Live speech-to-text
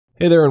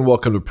Hey there and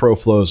welcome to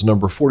ProFlows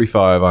number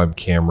 45. I'm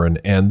Cameron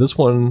and this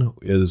one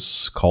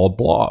is called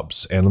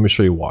Blobs, and let me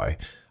show you why.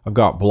 I've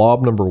got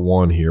blob number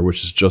 1 here,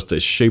 which is just a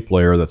shape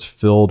layer that's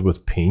filled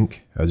with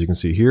pink, as you can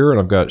see here, and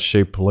I've got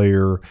shape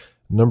layer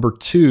number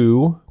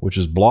 2, which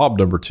is blob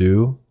number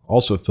 2,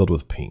 also filled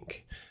with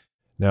pink.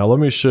 Now let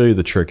me show you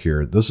the trick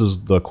here. This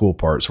is the cool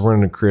part. So we're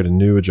going to create a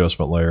new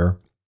adjustment layer,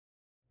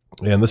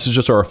 and this is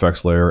just our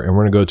effects layer, and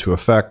we're going to go to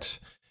Effect,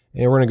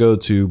 and we're going to go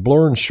to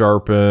Blur and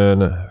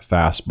Sharpen,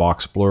 Fast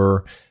Box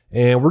Blur,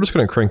 and we're just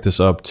going to crank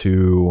this up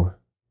to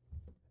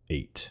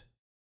 8.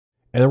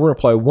 And then we're going to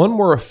apply one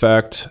more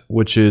effect,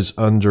 which is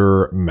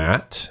under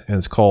Matte, and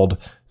it's called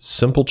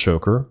Simple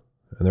Choker,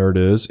 and there it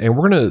is. And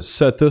we're going to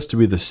set this to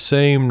be the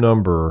same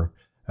number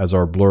as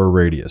our blur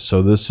radius.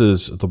 So this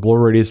is, the blur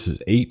radius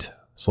is 8,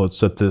 so let's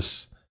set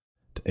this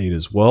to 8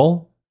 as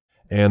well.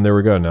 And there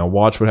we go. Now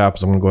watch what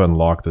happens. I'm going to go ahead and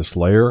lock this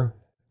layer.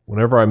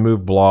 Whenever I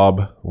move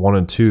blob 1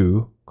 and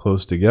 2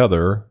 close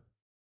together,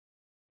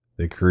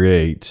 they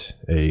create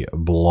a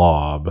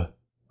blob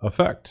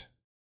effect.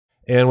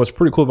 And what's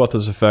pretty cool about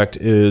this effect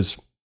is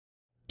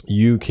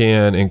you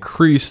can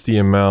increase the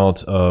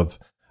amount of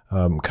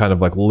kind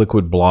of like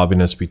liquid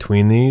blobbiness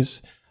between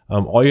these.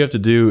 All you have to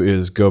do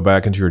is go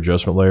back into your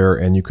adjustment layer,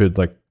 and you could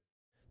like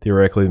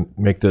theoretically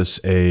make this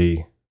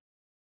a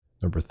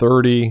number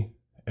 30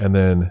 and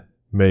then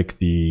make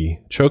the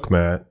choke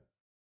mat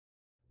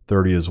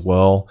 30 as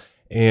well.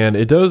 And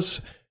it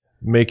does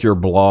make your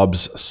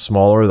blobs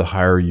smaller the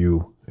higher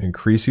you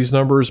increase these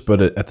numbers,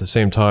 but at the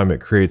same time it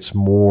creates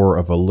more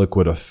of a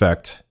liquid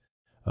effect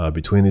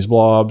between these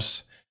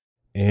blobs.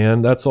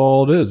 And that's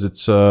all it is.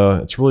 It's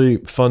really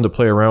fun to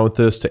play around with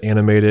this, to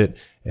animate it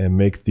and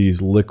make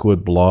these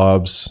liquid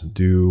blobs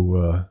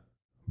do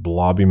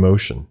blobby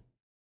motion.